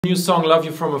New song, Love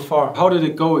You From Afar. How did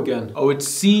it go again? Oh, it's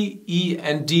C, E,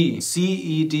 and D. C,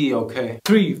 E, D, okay.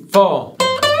 3, 4.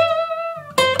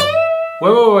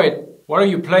 Wait. What are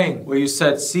you playing? Well, you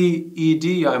said C, E,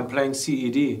 D, I'm playing C,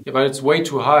 E, D. Yeah, but it's way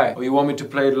too high. Or you want me to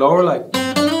play it lower, like...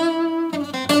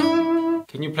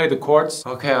 Can you play the chords?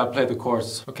 Okay, I'll play the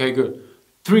chords. Okay, good.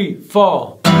 3,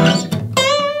 4.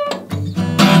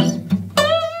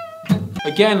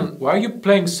 Again, why are you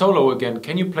playing solo again?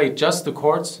 Can you play just the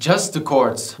chords? Just the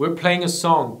chords. We're playing a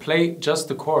song. Play just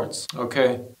the chords.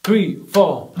 Okay. 3,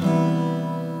 4.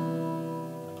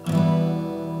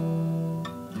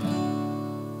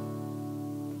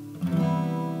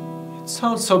 It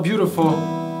sounds so beautiful.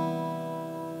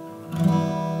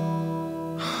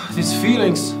 These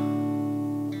feelings.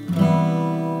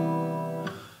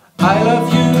 I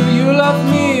love you, you love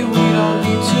me. We don't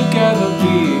need together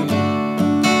be.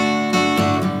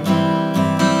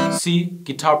 See,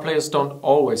 guitar players don't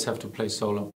always have to play solo.